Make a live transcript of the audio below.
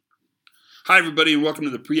Hi, everybody, and welcome to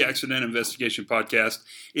the Pre-Accident Investigation Podcast.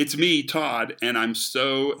 It's me, Todd, and I'm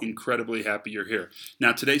so incredibly happy you're here.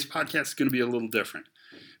 Now, today's podcast is going to be a little different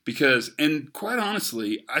because, and quite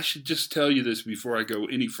honestly, I should just tell you this before I go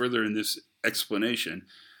any further in this explanation.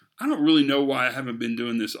 I don't really know why I haven't been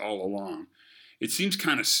doing this all along. It seems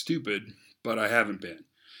kind of stupid, but I haven't been.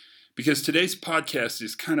 Because today's podcast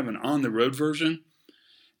is kind of an on-the-road version,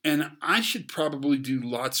 and I should probably do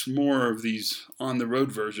lots more of these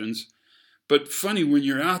on-the-road versions. But funny, when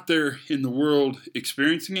you're out there in the world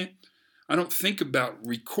experiencing it, I don't think about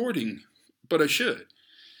recording, but I should.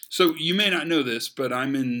 So you may not know this, but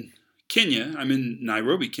I'm in Kenya. I'm in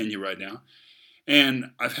Nairobi, Kenya right now.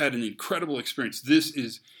 And I've had an incredible experience. This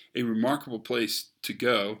is a remarkable place to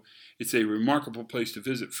go. It's a remarkable place to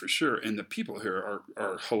visit for sure. And the people here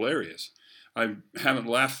are hilarious. I haven't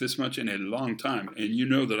laughed this much in a long time. And you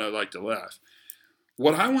know that I like to laugh.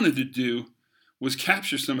 What I wanted to do was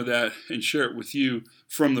capture some of that and share it with you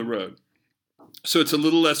from the road. So it's a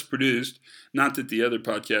little less produced, not that the other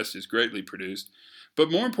podcast is greatly produced, but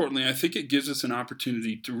more importantly, I think it gives us an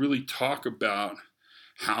opportunity to really talk about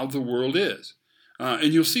how the world is.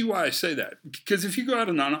 And you'll see why I say that. Because if you go out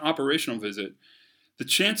on an operational visit, the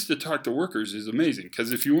chance to talk to workers is amazing.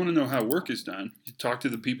 Because if you want to know how work is done, you talk to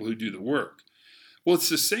the people who do the work. Well, it's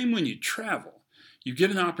the same when you travel. You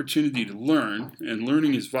get an opportunity to learn, and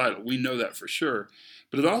learning is vital. We know that for sure.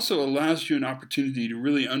 But it also allows you an opportunity to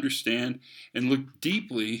really understand and look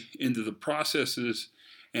deeply into the processes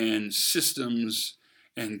and systems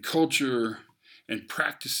and culture and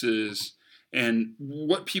practices and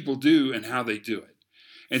what people do and how they do it.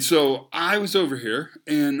 And so I was over here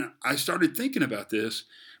and I started thinking about this,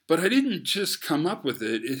 but I didn't just come up with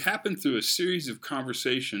it. It happened through a series of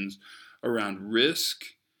conversations around risk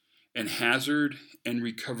and hazard and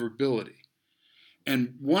recoverability.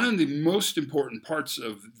 And one of the most important parts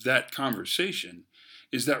of that conversation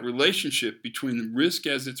is that relationship between the risk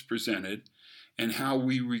as it's presented and how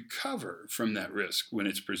we recover from that risk when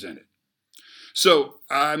it's presented. So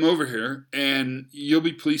I'm over here, and you'll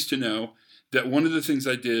be pleased to know that one of the things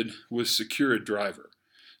I did was secure a driver.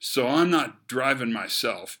 So I'm not driving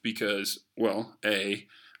myself because, well, A,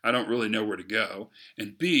 I don't really know where to go,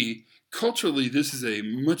 and B, culturally, this is a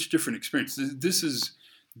much different experience. This is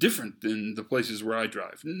different than the places where I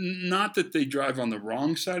drive. Not that they drive on the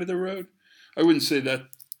wrong side of the road. I wouldn't say that.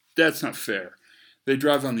 That's not fair. They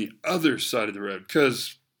drive on the other side of the road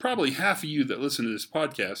because probably half of you that listen to this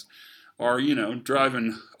podcast are,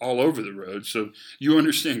 driving all over the road. So you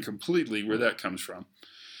understand completely where that comes from.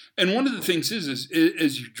 And one of the things is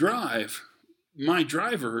as you drive, my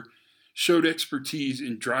driver showed expertise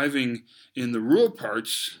in driving in the rural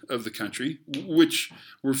parts of the country, which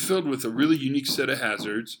were filled with a really unique set of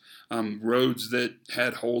hazards, roads that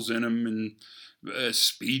had holes in them and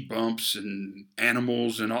speed bumps and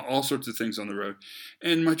animals and all sorts of things on the road.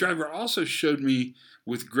 And my driver also showed me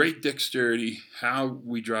with great dexterity how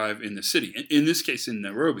we drive in the city, in this case in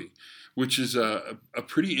Nairobi, which is a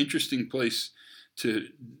pretty interesting place to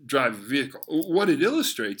drive a vehicle. What it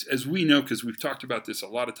illustrates, as we know, because we've talked about this a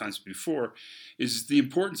lot of times before, is the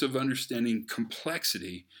importance of understanding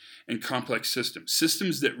complexity and complex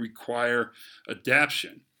systems that require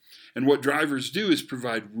adaptation. And what drivers do is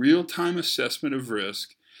provide real-time assessment of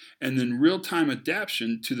risk and then real-time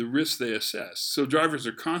adaptation to the risks they assess. So drivers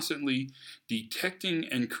are constantly detecting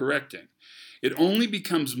and correcting. It only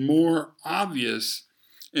becomes more obvious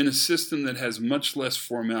in a system that has much less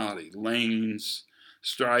formality, lanes,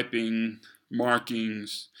 striping,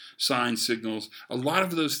 markings, sign signals. A lot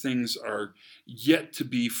of those things are yet to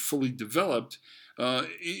be fully developed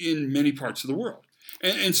in many parts of the world.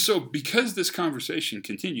 And so because this conversation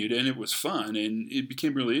continued and it was fun and it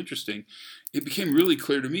became really interesting, it became really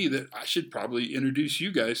clear to me that I should probably introduce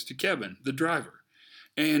you guys to Kevin, the driver.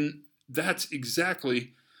 And that's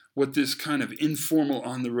exactly what this kind of informal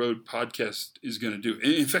on-the-road podcast is going to do.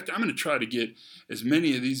 In fact, I'm going to try to get as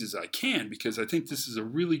many of these as I can because I think this is a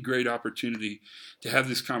really great opportunity to have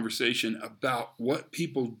this conversation about what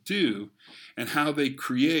people do and how they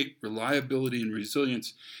create reliability and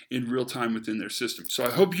resilience in real time within their system. So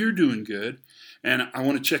I hope you're doing good, and I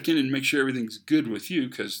want to check in and make sure everything's good with you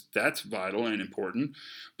because that's vital and important.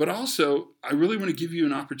 But also, I really want to give you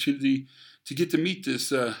an opportunity to get to meet this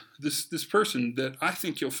person that I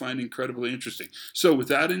think you'll find incredibly interesting. So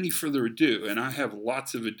without any further ado, and I have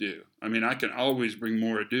lots of ado, I mean, I can always bring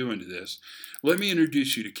more ado into this, let me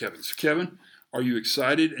introduce you to Kevin. So Kevin, are you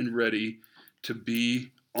excited and ready to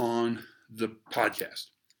be on the podcast?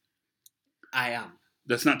 I am.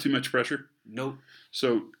 That's not too much pressure? Nope.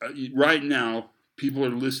 So right now, people are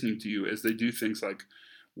listening to you as they do things like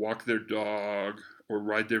walk their dog or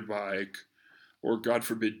ride their bike or God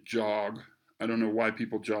forbid jog. I don't know why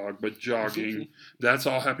people jog, but jogging, that's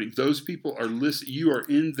all happening. Those people are listening. You are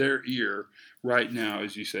in their ear right now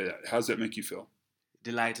as you say that. How's that make you feel?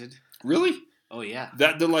 Delighted. Really? Oh, yeah.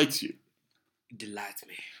 That delights you. It delights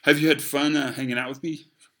me. Have you had fun hanging out with me?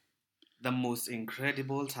 The most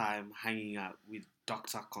incredible time hanging out with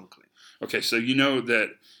Dr. Conklin. Okay, so you know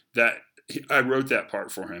that I wrote that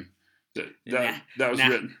part for him. That was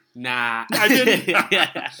written. Nah. I didn't.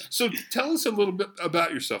 So tell us a little bit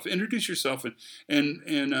about yourself. Introduce yourself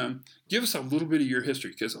and give us a little bit of your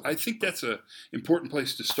history, because I think that's an important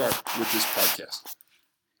place to start with this podcast.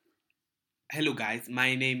 Hello, guys.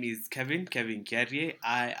 My name is Kevin Kiarie.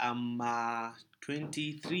 I am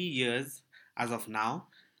 23 years as of now,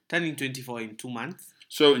 turning 24 in 2 months.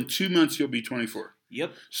 So in 2 months, you'll be 24.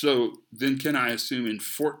 Yep. So then can I assume in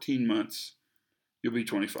 14 months, you'll be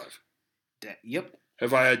 25? Yep.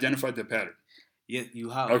 Have I identified the pattern? Yes, you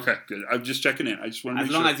have. Okay, good. I'm just checking in. I just want to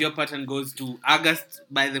make sure. As long as your pattern goes to August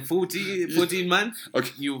by the 14 months,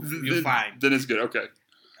 okay. you're fine. Then it's good. Okay.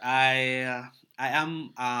 I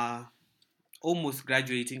am almost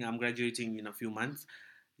graduating. I'm graduating in a few months.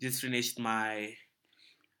 Just finished my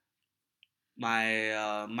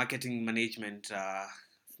marketing management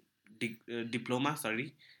diploma.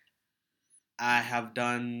 Sorry. I have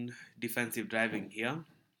done defensive driving here.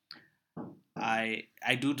 I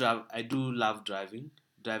do drive. I do love driving.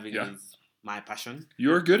 Driving is my passion.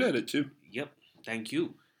 You're good at it too. Yep. Thank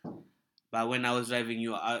you. But when I was driving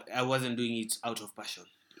I wasn't doing it out of passion.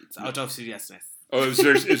 It's out of seriousness. Oh, it was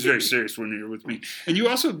very serious when you were with me. And you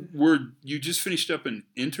also you just finished up an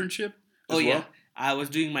internship as well? Yeah. I was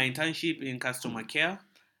doing my internship in customer care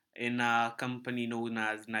in a company known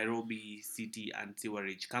as Nairobi City and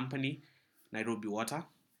Sewerage Company, Nairobi Water.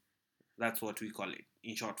 That's what we call it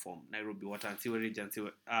in short form. Nairobi Water and Sewerage and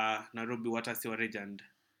Nairobi Water Sewerage and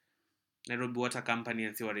Nairobi Water Company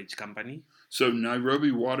and Sewerage Company. So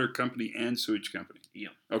Nairobi Water Company and Sewage Company. Yeah.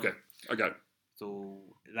 Okay, I got it. So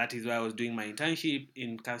that is where I was doing my internship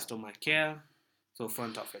in customer care, so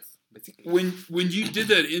front office, basically. When you did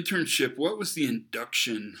that internship, what was the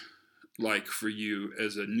induction like for you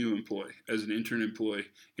as a new employee, as an intern employee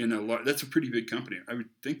that's a pretty big company. I would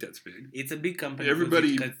think that's big. It's a big company.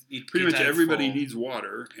 Pretty much everybody needs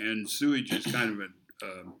water, and sewage is kind of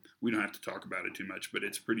we don't have to talk about it too much, but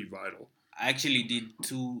it's pretty vital. I actually did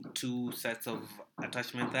two sets of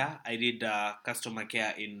attachment there. I did customer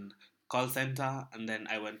care in call center, and then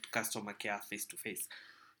I went to customer care face to face.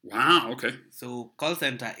 Wow, okay. So call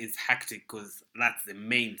center is hectic because that's the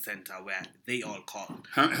main center where they all call.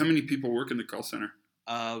 How many people work in the call center?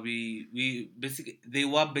 They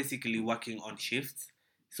were basically working on shifts.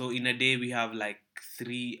 So in a day we have like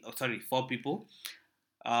 4 people.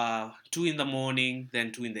 2 in the morning,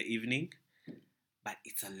 then 2 in the evening. But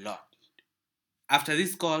it's a lot. After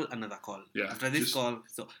this call, another call. Yeah. After this call,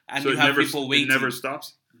 you have people waiting. It never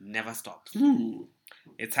stops? Never stops. Ooh.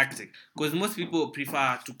 It's hectic. Because most people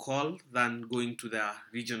prefer to call than going to their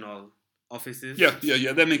regional offices. Yeah.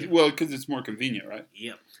 That makes because it's more convenient, right?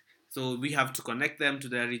 Yeah. So we have to connect them to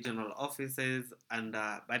their regional offices, and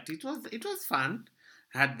but it was fun.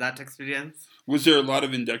 Had that experience. Was there a lot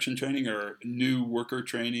of induction training or new worker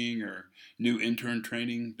training or new intern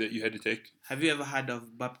training that you had to take? Have you ever heard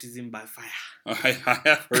of baptism by fire? I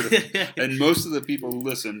have heard of it. And most of the people who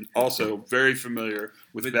listen also very familiar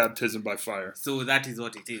with baptism by fire. So that is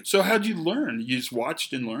what it is. So how'd you learn? You just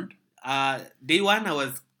watched and learned? Day one, I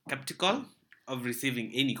was skeptical of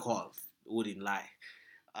receiving any calls. Wouldn't lie.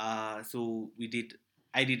 So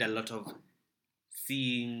I did a lot of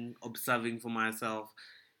observing for myself,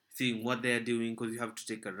 seeing what they're doing, because you have to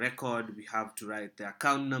take a record, we have to write the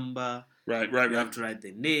account number, we have to write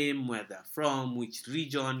the name, where they're from, which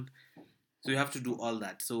region, so you have to do all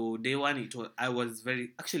that. So day one,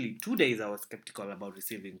 2 days I was skeptical about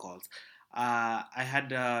receiving calls. I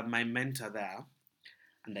had my mentor there,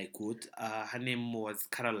 and I quote, her name was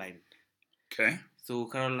Caroline. Okay. So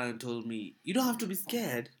Caroline told me, you don't have to be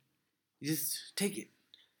scared, just take it.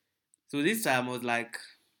 So this time I was like,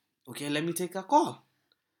 okay, let me take a call.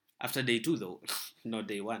 After day 2 though, not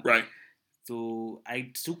day 1. Right. So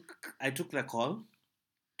I took the call.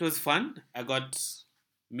 It was fun. I got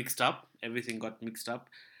mixed up. Everything got mixed up.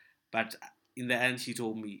 But in the end, she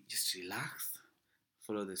told me, just relax.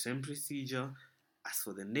 Follow the same procedure. Ask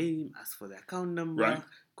for the name. Ask for the account number. Right.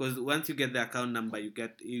 Because once you get the account number,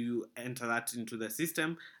 you enter that into the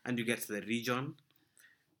system and you get the region.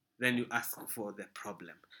 Then you ask for the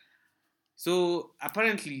problem. So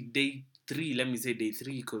apparently day 3, let me say day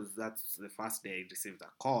 3, because that's the first day I received a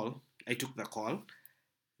call. I took the call.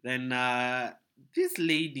 Then this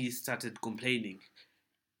lady started complaining.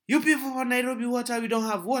 you people from Nairobi water, we don't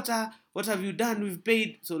have water. What have you done? We've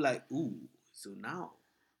paid. So like, ooh, so now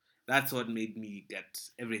that's what made me get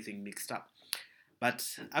everything mixed up. But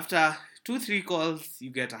after 2-3 calls,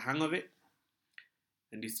 you get a hang of it,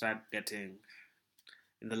 and you start getting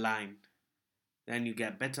in the line. Then you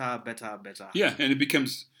get better. Yeah, and it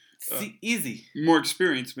becomes easy. More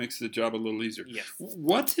experience makes the job a little easier. Yes.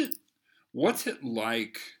 What's it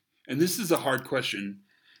like? And this is a hard question,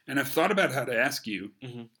 and I've thought about how to ask you,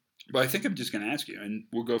 but I think I'm just going to ask you, and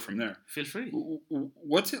we'll go from there. Feel free.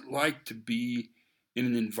 What's it like to be in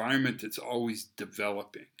an environment that's always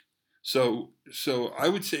developing? So I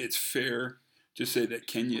would say it's fair to say that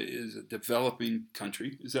Kenya is a developing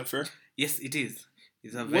country. Is that fair? Yes, it is.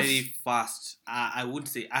 It's a very fast. I would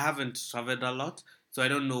say I haven't traveled a lot, so I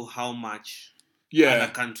don't know how much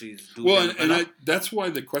other countries do. Well, and that's why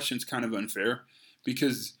the question's kind of unfair,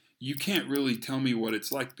 because you can't really tell me what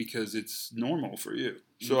it's like because it's normal for you.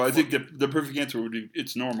 So I think the perfect answer would be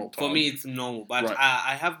it's normal. Todd. For me, it's normal, but right.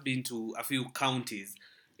 I have been to a few counties.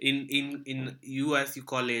 In US, you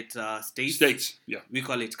call it states. States, yeah. We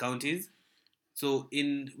call it counties. So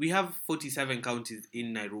we have 47 counties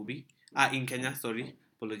in Nairobi. In Kenya, sorry,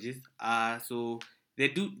 apologies. So they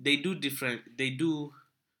do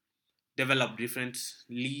develop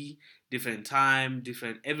differently, different time,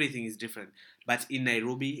 everything is different. But in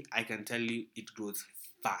Nairobi, I can tell you it grows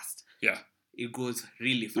fast. Yeah. It goes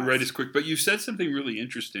really fast. The rate is quick. But you said something really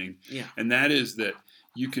interesting. Yeah. And that is that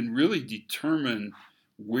you can really determine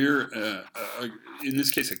where, in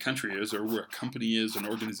this case, a country is, or where a company is, an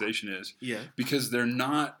organization is. Yeah. Because they're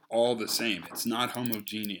not all the same. It's not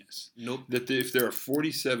homogeneous. Nope. That if there are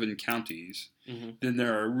 47 counties, then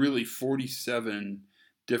there are really 47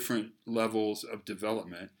 different levels of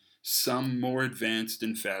development. Some more advanced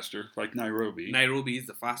and faster, like Nairobi. Nairobi is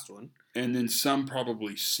the fast one. And then some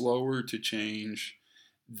probably slower to change,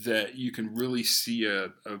 that you can really see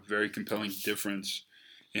a very compelling difference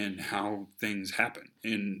in how things happen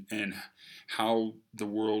and how the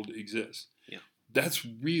world exists. Yeah. That's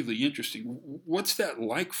really interesting. What's that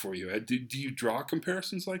like for you? Do you draw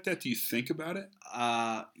comparisons like that? Do you think about it?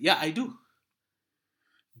 Yeah, I do.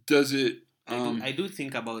 Does it... I do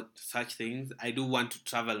think about such things. I do want to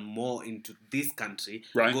travel more into this country.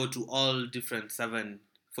 Right. Go to all different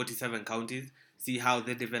 47 counties, see how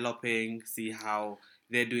they're developing, see how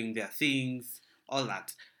they're doing their things, all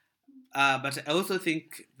that. But I also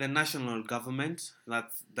think the national government,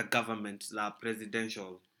 that's the government, the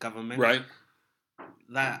presidential government, right,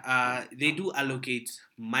 that they do allocate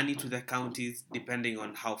money to the counties depending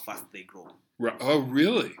on how fast they grow. Right. Oh,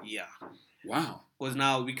 really? Yeah. Wow. Because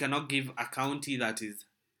now we cannot give a county that is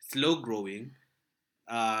slow growing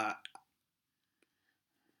a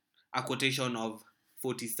quotation of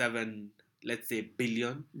 47, let's say,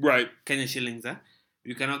 billion. Right. Kenya shillings,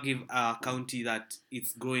 We cannot give a county that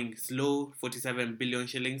is growing slow, 47 billion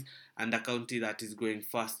shillings, and a county that is growing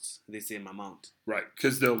fast, the same amount. Right,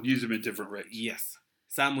 because they'll use them at different rates. Yes.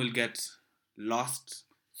 Some will get lost.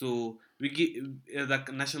 So the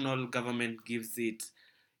national government gives it,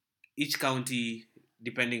 each county,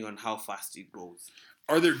 depending on how fast it grows.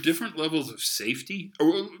 Are there different levels of safety?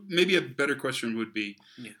 Or maybe a better question would be,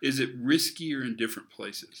 is it riskier in different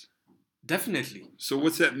places? Definitely. So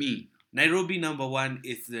what's that mean? Nairobi, number one,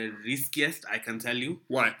 is the riskiest, I can tell you.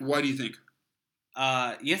 Why? Why do you think?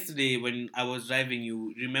 Yesterday when I was driving,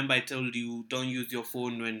 you remember I told you don't use your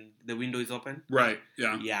phone when the window is open? Right,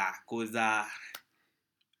 yeah. Yeah, because...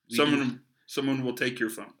 Someone will take your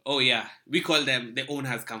phone. Oh, yeah. We call them, the owner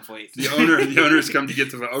has come for it. The owner's come to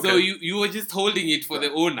get the phone. Okay. So you were just holding it for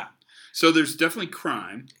the owner. So there's definitely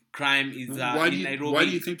crime. Crime is in Nairobi. Why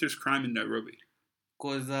do you think there's crime in Nairobi?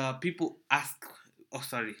 Because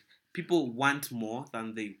people want more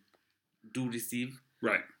than they do receive.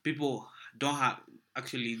 Right. People don't have...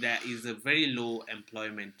 Actually, there is a very low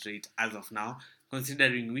employment rate as of now,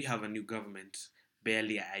 considering we have a new government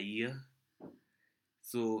barely a year.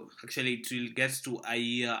 So, actually, it will get to a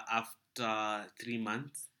year after 3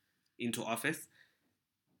 months into office.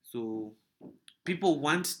 So, people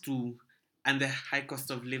want to... And the high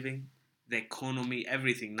cost of living, the economy,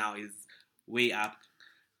 everything now is way up.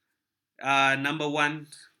 Number one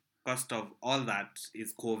cost of all that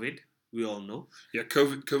is COVID. We all know. Yeah,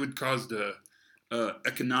 COVID caused a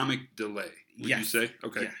economic delay. Would you say?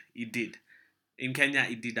 Okay. Yeah, it did. In Kenya,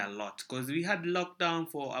 it did a lot because we had lockdown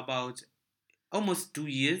for about almost 2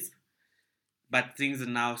 years, but things are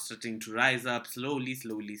now starting to rise up slowly.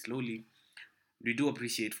 We do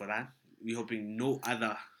appreciate for that. We're hoping no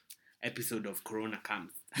other episode of Corona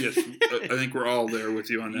comes. Yes, I think we're all there with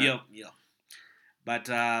you on that. Yeah. But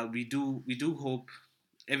we do hope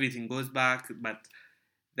everything goes back. But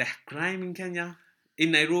The crime in Kenya,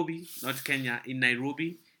 in Nairobi, not Kenya, in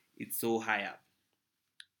Nairobi, it's so high up.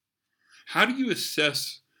 How do you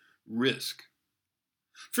assess risk?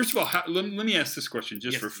 First of all, let me ask this question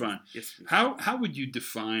just for fun. Yes, please. How would you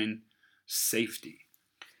define safety?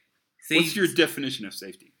 What's your definition of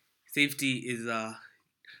safety? Safety is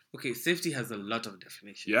safety has a lot of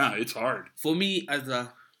definitions. Yeah, it's hard. For me,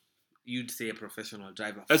 you'd say a professional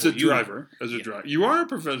driver. As a driver. You are a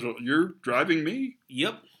professional. You're driving me?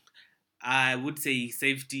 Yep. I would say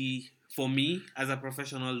safety for me as a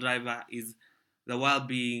professional driver is the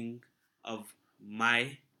well-being of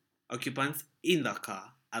my occupants in the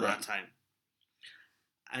car at that time.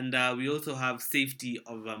 And we also have safety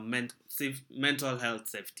of mental health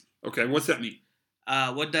safety. Okay, what's that mean?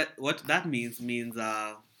 What that means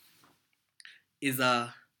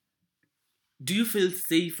do you feel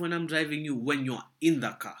safe when I'm driving you when you're in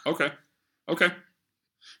the car? Okay.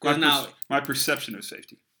 My perception of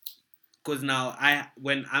safety. Because now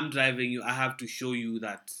when I'm driving you, I have to show you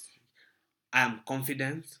that I am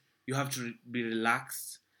confident. You have to be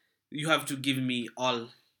relaxed. You have to give me all.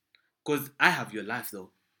 Because I have your life,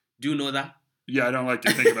 though. Do you know that? Yeah, I don't like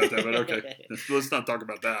to think about that, but okay. Let's not talk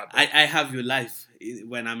about that. I have your life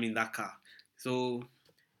when I'm in that car. So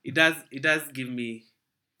it does give me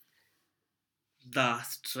the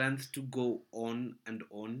strength to go on and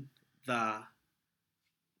on.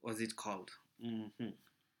 What's it called? Mm-hmm.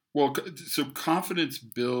 Well, so confidence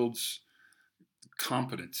builds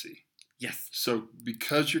competency. Yes. So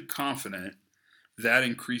because you're confident, that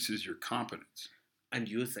increases your competence. And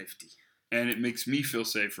your safety. And it makes me feel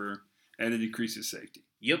safer, and it increases safety.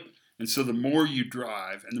 Yep. And so the more you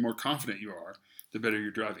drive and the more confident you are, the better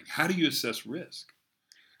you're driving. How do you assess risk?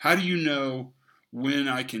 How do you know when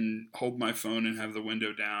I can hold my phone and have the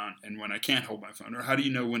window down and when I can't hold my phone? Or how do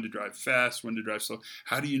you know when to drive fast, when to drive slow?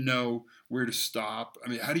 How do you know where to stop? I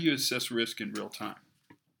mean, how do you assess risk in real time?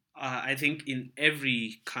 I think in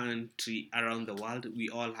every country around the world, we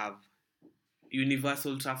all have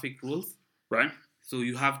universal traffic rules. Right. So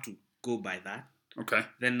you have to go by that. Okay.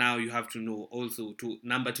 Then now you have to know also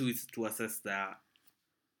number 2 is to assess the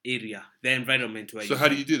area, the environment where. So how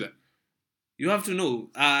do you do that? You have to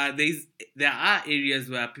know. There are areas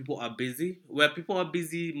where people are busy. Where people are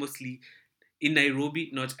busy, mostly in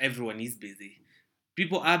Nairobi, not everyone is busy.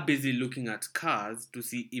 People are busy looking at cars to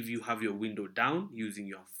see if you have your window down using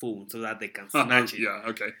your phone so that they can snatch it. Yeah,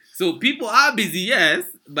 okay. So people are busy, yes,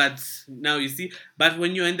 but now you see. But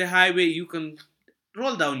when you're on the highway, you can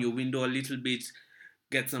roll down your window a little bit,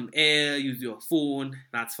 get some air, use your phone.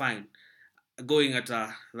 That's fine. Going at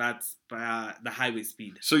the highway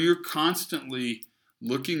speed. So you're constantly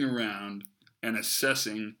looking around and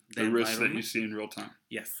assessing the risks that you see in real time.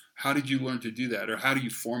 Yes. How did you learn to do that, or how do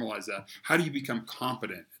you formalize that? How do you become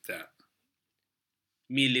competent at that?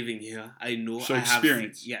 Me living here, I know. So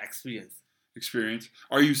experience. Experience. Experience.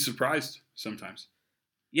 Are you surprised sometimes?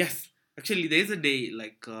 Yes. Actually, there's a day,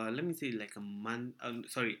 let me say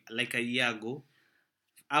like a year ago.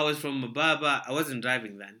 I was from Mababa. I wasn't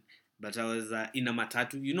driving then, but I was in a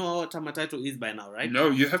matatu. You know what a matatu is by now, right?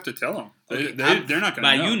 No, you have to tell them. Okay. They're not going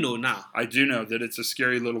to know. But you know now. I do know that it's a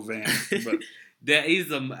scary little van. But there is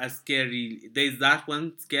there's that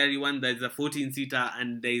one scary one. There's a 14-seater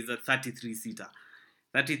and there's a 33-seater.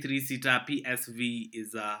 33-seater PSV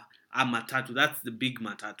is a matatu. That's the big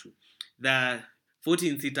matatu. The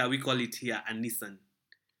 14-seater, we call it here a Nissan.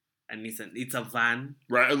 It's a van.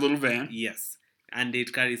 Right, a little van. Yes. And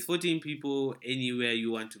it carries 14 people anywhere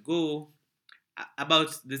you want to go.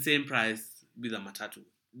 About the same price with a matatu.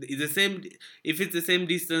 It's the same. If it's the same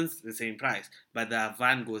distance, the same price. But the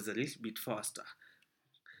van goes a little bit faster.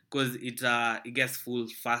 Because it gets full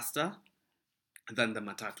faster than the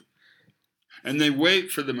matatu. And they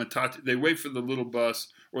wait for the matatu. They wait for the little bus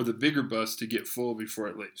or the bigger bus to get full before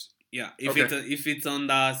it leaves. Yeah, if it's on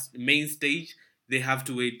the main stage, they have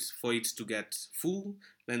to wait for it to get full.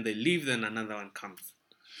 Then they leave. Then another one comes.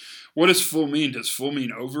 What does full mean? Does full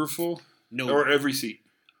mean over full? No. Or every seat?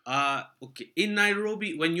 Okay. In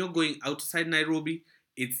Nairobi, when you're going outside Nairobi,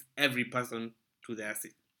 it's every person to their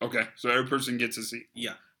seat. Okay, so every person gets a seat.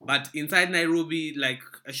 Yeah, but inside Nairobi, like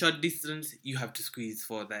a short distance, you have to squeeze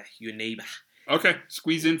for your neighbor. Okay,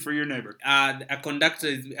 squeeze in for your neighbor. A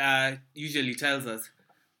conductor usually tells us,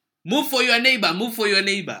 "Move for your neighbor. Move for your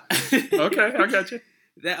neighbor." Okay, I got you.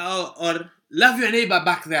 Or love your neighbor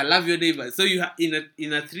back there. Love your neighbor. So you have in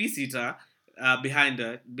a 3-seater behind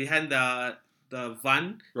the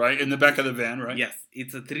van. Right, in the back of the van, right? Yes,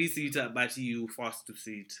 it's a 3-seater, but you forced to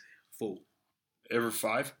seat 4. Ever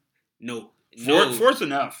 5? No. 4's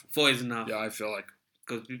enough. 4 is enough. Yeah, I feel like.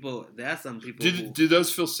 Because there are some people Do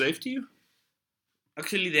those feel safe to you?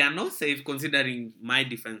 Actually, they are not safe considering my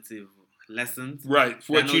defensive lessons. Right,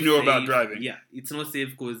 what you know about driving. Yeah, it's not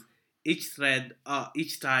safe because each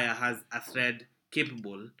tire has a thread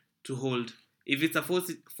capable to hold. If it's a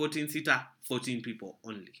 14-seater, 14 people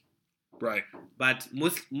only. Right. But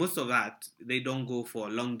most of that, they don't go for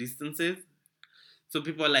long distances. So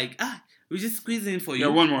people are like, we just squeeze in for you.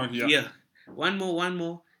 Yeah, one more. Yeah. One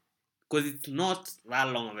more. Because it's not that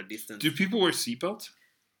long of a distance. Do people wear seatbelts?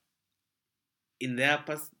 In their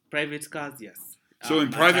private cars, yes. So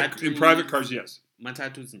in private cars, yes.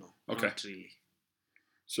 Matatus, no. Okay. Not really.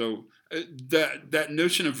 So that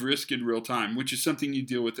notion of risk in real time, which is something you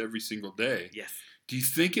deal with every single day. Yes. Do you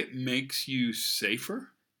think it makes you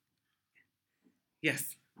safer?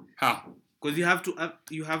 Yes. How? Because you have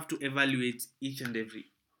to evaluate each and every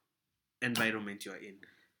environment you're in.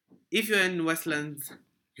 If you're in Westlands,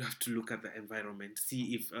 you have to look at the environment,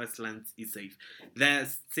 see if Westlands is safe. There are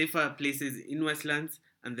safer places in Westlands,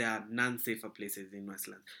 and there are non-safer places in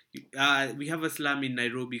Westlands. We have a slum in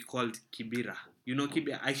Nairobi called Kibera. You know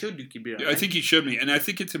Kibera? I showed you Kibera. Yeah, right? I think you showed me, and I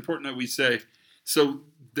think it's important that we say. So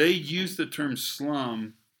they use the term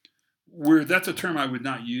slum, where that's a term I would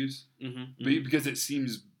not use, because it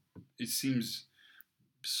seems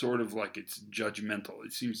sort of like it's judgmental.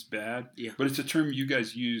 It seems bad. Yeah. But it's a term you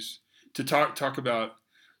guys use to talk about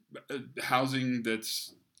housing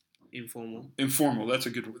that's informal.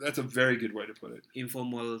 That's a very good way to put it.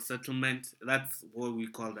 Informal settlement. That's what we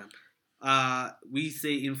call them. We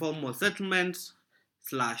say informal settlement /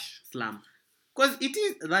 slum, because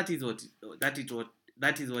that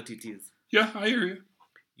is what it is. Yeah, I hear you.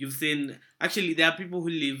 You've seen, actually, there are people who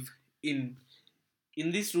live in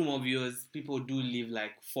this room of yours. People do live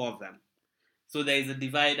like 4 of them. So there is a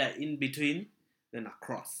divider in between, then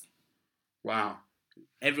across. Wow.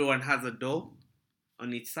 Everyone has a door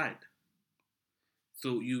on each side.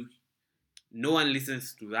 So no one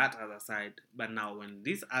listens to that other side. But now when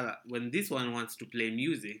this one wants to play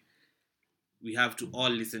music, we have to all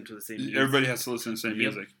listen to the same music. Everybody has to listen to the same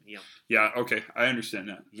music. Yep. Yeah, okay. I understand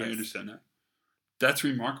that. Yes. I understand that. That's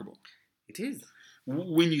remarkable. It is.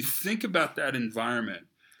 When you think about that environment,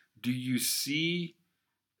 do you see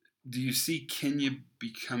Kenya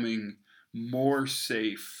becoming more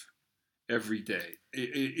safe every day?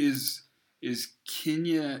 Is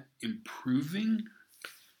Kenya improving?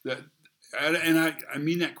 And I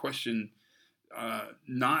mean that question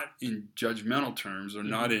not in judgmental terms or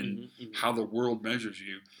not in how the world measures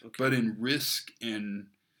you, but in risk and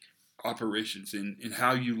operations, in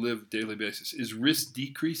how you live daily basis. Is risk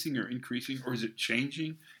decreasing or increasing, or is it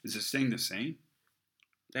changing? Is it staying the same?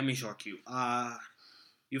 Let me shock you.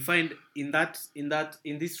 You find in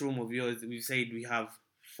this room of yours, we said we have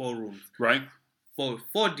 4 rooms. Right. For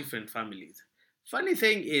 4 different families. Funny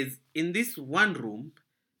thing is, in this one room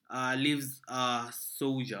lives a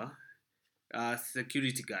soldier, a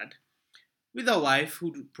security guard, with a wife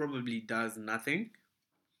who probably does nothing.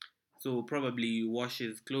 So probably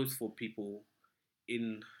washes clothes for people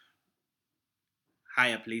in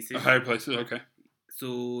higher places. Okay.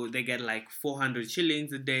 So they get like 400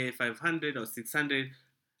 shillings a day, 500 or 600.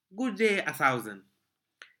 Good day, 1,000.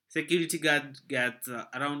 Security guard gets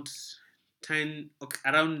around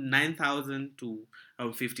 9,000 to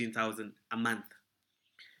around 15,000 a month.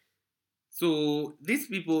 So these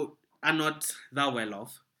people are not that well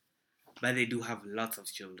off, but they do have lots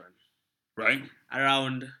of children. Right.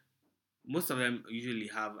 Most of them usually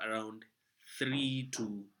have around 3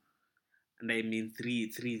 to, and I mean 3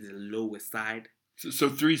 is the lowest side. So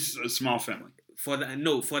 3 a small family. For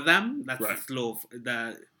them that's right.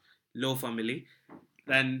 The low family.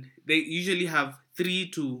 Then they usually have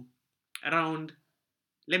 3 to around,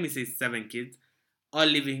 let me say 7 kids, all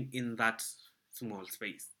living in that small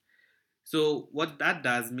space. So what that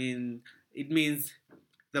does mean, it means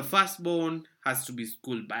the firstborn has to be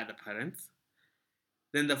schooled by the parents.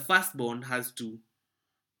 Then the firstborn has to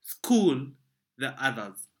school the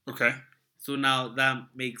others. Okay. So now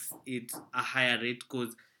that makes it a higher rate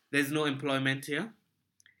because there's no employment here.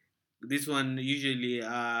 This one usually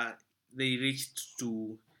they reached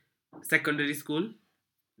to secondary school,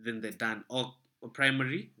 then they're done, or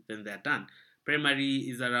primary, then they're done. Primary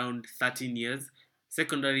is around 13 years.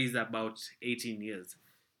 Secondary is about 18 years.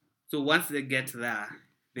 So once they get there,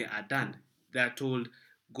 they are done. They are told,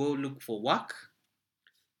 go look for work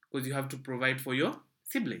because you have to provide for your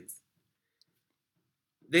siblings.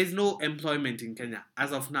 There's no employment in Kenya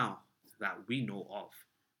as of now that we know of.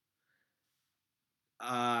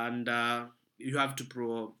 And you have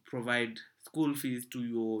to provide school fees to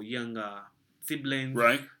your younger siblings.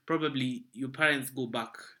 Right. Probably your parents go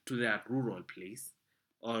back to their rural place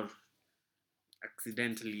or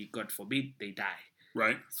accidentally, God forbid, they die.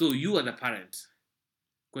 Right. So you are the parent.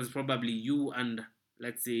 Because probably you and,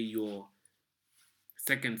 let's say, your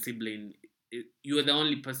second sibling, you are the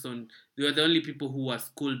only people who are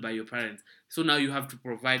schooled by your parents. So now you have to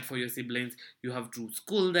provide for your siblings. You have to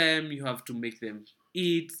school them. You have to make them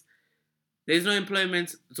eat. There's no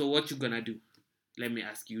employment. So what you going to do? Let me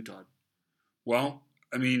ask you, Todd. Well,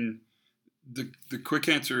 I mean, the quick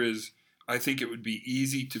answer is I think it would be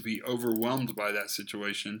easy to be overwhelmed by that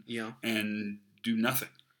situation and do nothing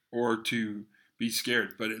or to be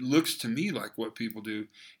scared. But it looks to me like what people do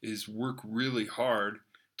is work really hard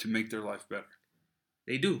to make their life better.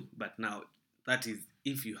 They do, but now that is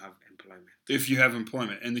if you have employment. If you have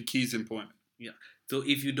employment, and the key is employment. Yeah. So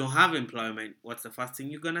if you don't have employment, what's the first thing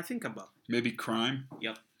you're going to think about? Maybe crime.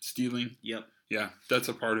 Yep. Stealing. Yep. Yeah, that's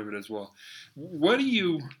a part of it as well. What do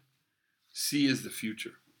you see as the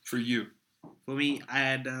future for you? For me, I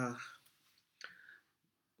had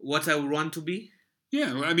what I would want to be.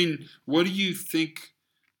 Yeah, I mean, what do you think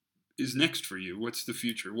is next for you? What's the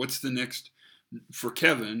future? What's the next for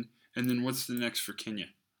Kevin? And then what's the next for Kenya?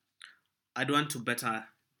 I'd want to better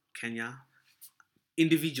Kenya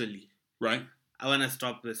individually. Right. I want to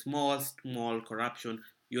stop the small corruption.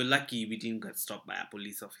 You're lucky we didn't get stopped by a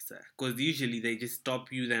police officer. Because usually they just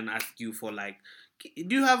stop you, then ask you for like,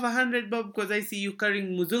 do you have 100 bob? Because I see you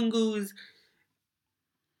carrying muzungus.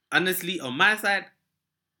 Honestly, on my side,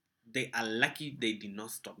 they are lucky they did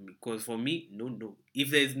not stop me. Because for me, no.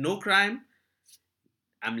 If there's no crime,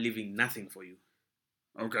 I'm leaving nothing for you.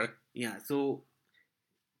 Okay. Yeah, so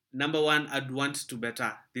number one, I'd want to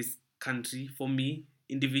better this country. For me,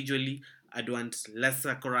 individually, I'd want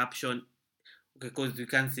lesser corruption. Because you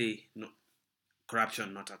can't say no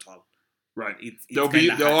corruption, not at all. Right.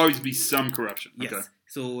 There'll always be some corruption. Yes. Okay.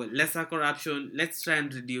 So lesser corruption. Let's try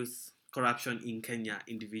and reduce corruption in Kenya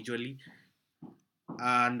individually,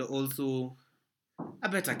 and also a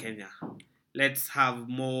better Kenya. Let's have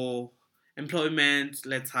more employment.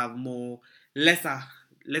 Let's have lesser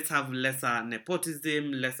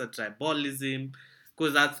nepotism, lesser tribalism,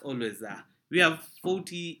 because that's always there. We have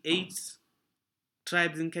 48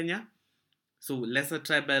 tribes in Kenya. So lesser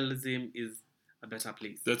tribalism is a better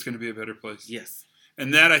place. That's going to be a better place. Yes.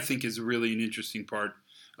 And that, I think, is really an interesting part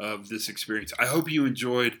of this experience. I hope you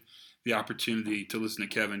enjoyed the opportunity to listen to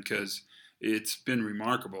Kevin because it's been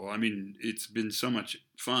remarkable. I mean, it's been so much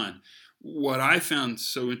fun. What I found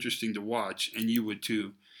so interesting to watch, and you would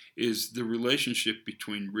too, is the relationship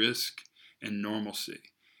between risk and normalcy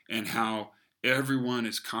and how everyone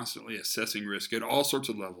is constantly assessing risk at all sorts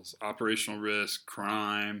of levels: operational risk,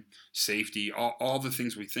 crime, safety, all the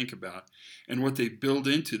things we think about. And what they build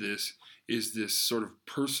into this is this sort of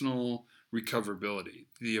personal recoverability,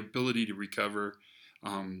 the ability to recover.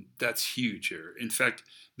 That's huge here. In fact,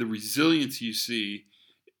 the resilience you see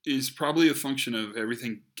is probably a function of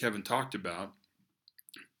everything Kevin talked about: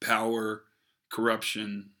 power,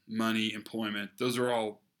 corruption, money, employment. Those are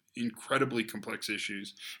all incredibly complex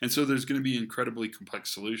issues, and so there's going to be incredibly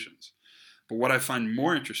complex solutions. But what I find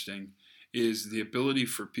more interesting is the ability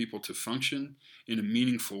for people to function in a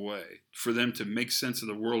meaningful way, for them to make sense of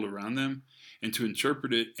the world around them and to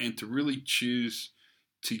interpret it and to really choose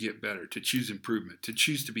to get better, to choose improvement, to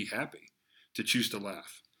choose to be happy, to choose to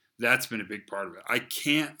laugh. That's been a big part of it. I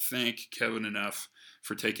can't thank Kevin enough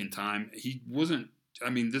for taking time.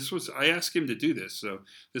 I asked him to do this, so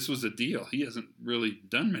this was a deal. He hasn't really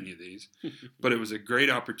done many of these, but it was a great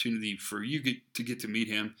opportunity for you to get to meet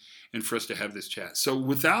him and for us to have this chat. So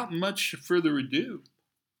without much further ado.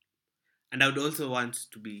 And I would also want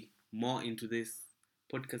to be more into this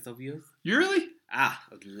podcast of yours. You really?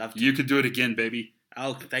 I'd love to. You could do it again, baby.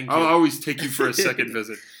 Oh, thank you. I'll always take you for a second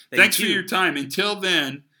visit. Thanks for your time. Until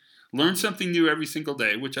then, learn something new every single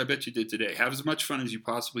day, which I bet you did today. Have as much fun as you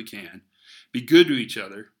possibly can. Be good to each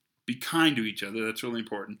other. Be kind to each other. That's really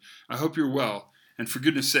important. I hope you're well. And for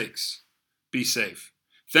goodness sakes, be safe.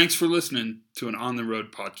 Thanks for listening to an On the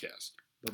Road podcast.